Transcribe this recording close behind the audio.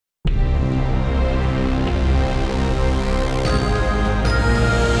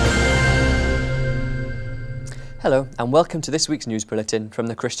Hello and welcome to this week's news bulletin from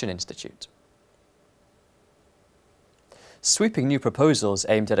the Christian Institute. Sweeping new proposals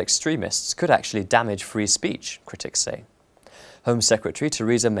aimed at extremists could actually damage free speech, critics say. Home Secretary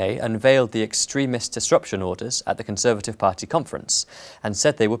Theresa May unveiled the extremist disruption orders at the Conservative Party conference and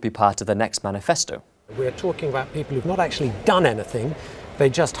said they would be part of the next manifesto. We're talking about people who've not actually done anything. They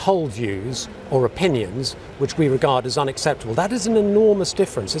just hold views or opinions which we regard as unacceptable. That is an enormous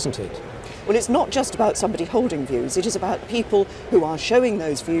difference, isn't it? Well, it's not just about somebody holding views, it is about people who are showing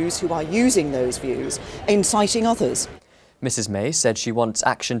those views, who are using those views, inciting others. Mrs May said she wants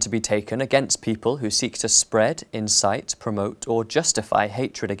action to be taken against people who seek to spread, incite, promote or justify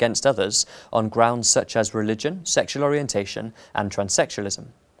hatred against others on grounds such as religion, sexual orientation and transsexualism.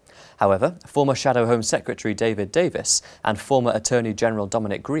 However, former Shadow Home Secretary David Davis and former Attorney General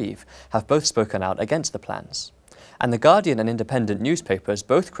Dominic Grieve have both spoken out against the plans. And The Guardian and independent newspapers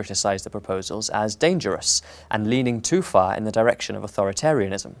both criticised the proposals as dangerous and leaning too far in the direction of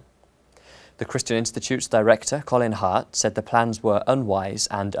authoritarianism. The Christian Institute's director, Colin Hart, said the plans were unwise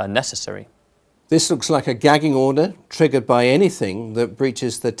and unnecessary. This looks like a gagging order triggered by anything that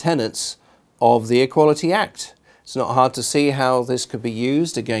breaches the tenets of the Equality Act. It's not hard to see how this could be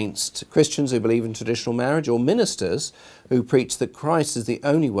used against Christians who believe in traditional marriage or ministers who preach that Christ is the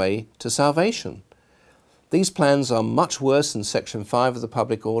only way to salvation. These plans are much worse than Section 5 of the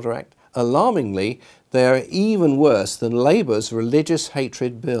Public Order Act. Alarmingly, they are even worse than Labour's religious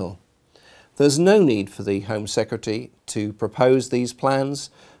hatred bill. There's no need for the Home Secretary to propose these plans.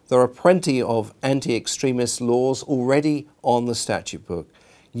 There are plenty of anti-extremist laws already on the statute book.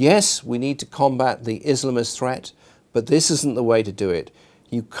 Yes, we need to combat the Islamist threat, but this isn't the way to do it.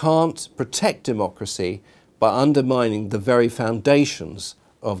 You can't protect democracy by undermining the very foundations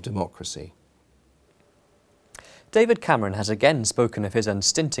of democracy. David Cameron has again spoken of his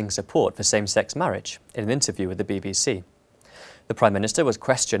unstinting support for same-sex marriage in an interview with the BBC. The Prime Minister was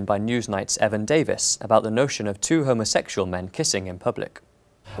questioned by Newsnight's Evan Davis about the notion of two homosexual men kissing in public.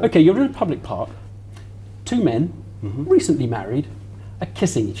 OK, you're in a public park. Two men, recently married, are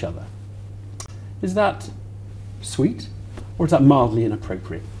kissing each other. Is that sweet or is that mildly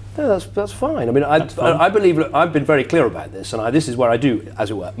inappropriate? No, that's fine. I mean, I believe, look, I've been very clear about this, and this is where I do, as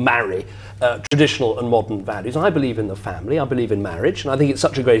it were, marry traditional and modern values. I believe in the family, I believe in marriage, and I think it's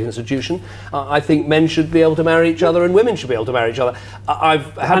such a great institution. I think men should be able to marry each other and women should be able to marry each other.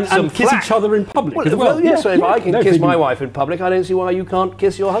 I've had some kiss each other in public as well. Yes, so if I can kiss my wife in public, I don't see why you can't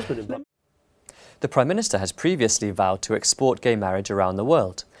kiss your husband in public. The Prime Minister has previously vowed to export gay marriage around the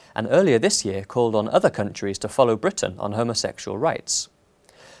world, and earlier this year called on other countries to follow Britain on homosexual rights.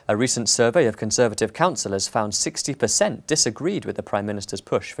 A recent survey of Conservative councillors found 60% disagreed with the Prime Minister's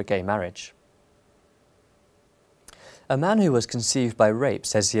push for gay marriage. A man who was conceived by rape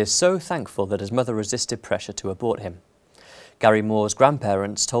says he is so thankful that his mother resisted pressure to abort him. Gary Moore's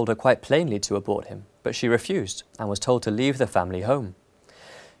grandparents told her quite plainly to abort him, but she refused and was told to leave the family home.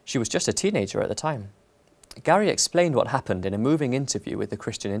 She was just a teenager at the time. Gary explained what happened in a moving interview with the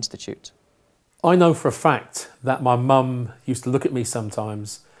Christian Institute. I know for a fact that my mum used to look at me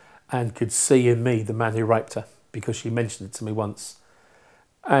sometimes and could see in me the man who raped her, because she mentioned it to me once.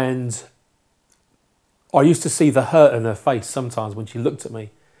 And I used to see the hurt in her face sometimes when she looked at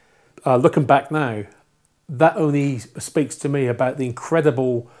me. Looking back now, that only speaks to me about the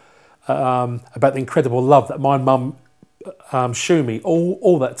incredible love that my mum showed me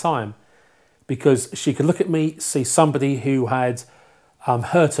all that time, because she could look at me, see somebody who had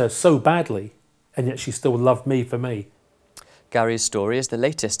hurt her so badly, and yet she still loved me for me. Gary's story is the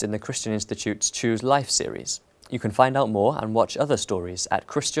latest in the Christian Institute's Choose Life series. You can find out more and watch other stories at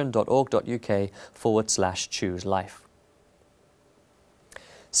christian.org.uk/choose life.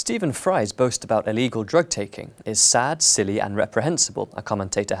 Stephen Fry's boast about illegal drug taking is sad, silly and reprehensible, a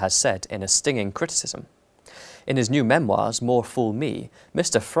commentator has said in a stinging criticism. In his new memoirs, More Fool Me,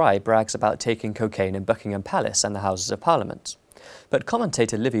 Mr. Fry brags about taking cocaine in Buckingham Palace and the Houses of Parliament. But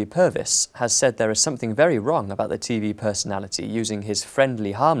commentator Libby Purves has said there is something very wrong about the TV personality using his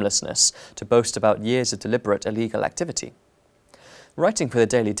friendly harmlessness to boast about years of deliberate illegal activity. Writing for the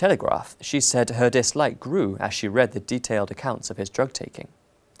Daily Telegraph, she said her dislike grew as she read the detailed accounts of his drug taking.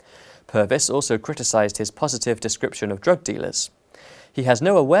 Purves also criticised his positive description of drug dealers. He has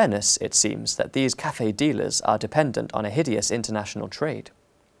no awareness, it seems, that these cafe dealers are dependent on a hideous international trade.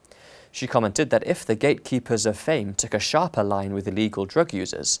 She commented that if the gatekeepers of fame took a sharper line with illegal drug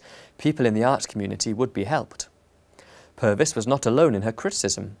users, people in the arts community would be helped. Purves was not alone in her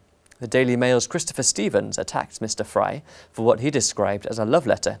criticism. The Daily Mail's Christopher Stevens attacked Mr. Fry for what he described as a love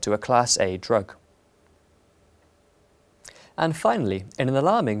letter to a Class A drug. And finally, in an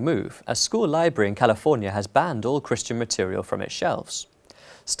alarming move, a school library in California has banned all Christian material from its shelves.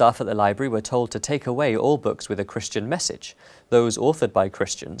 Staff at the library were told to take away all books with a Christian message, those authored by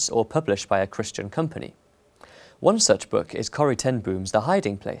Christians or published by a Christian company. One such book is Corrie ten Boom's The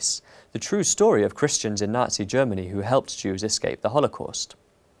Hiding Place, the true story of Christians in Nazi Germany who helped Jews escape the Holocaust.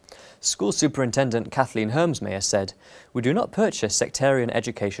 School Superintendent Kathleen Hermsmeyer said, "We do not purchase sectarian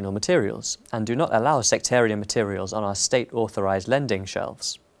educational materials and do not allow sectarian materials on our state-authorised lending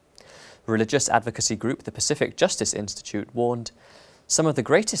shelves." Religious advocacy group the Pacific Justice Institute warned, "Some of the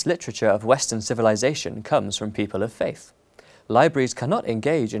greatest literature of Western civilization comes from people of faith. Libraries cannot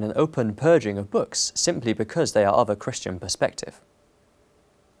engage in an open purging of books simply because they are of a Christian perspective."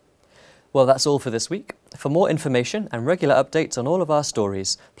 Well, that's all for this week. For more information and regular updates on all of our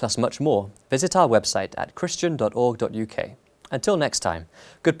stories, plus much more, visit our website at christian.org.uk. Until next time,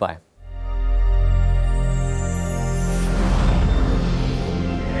 goodbye.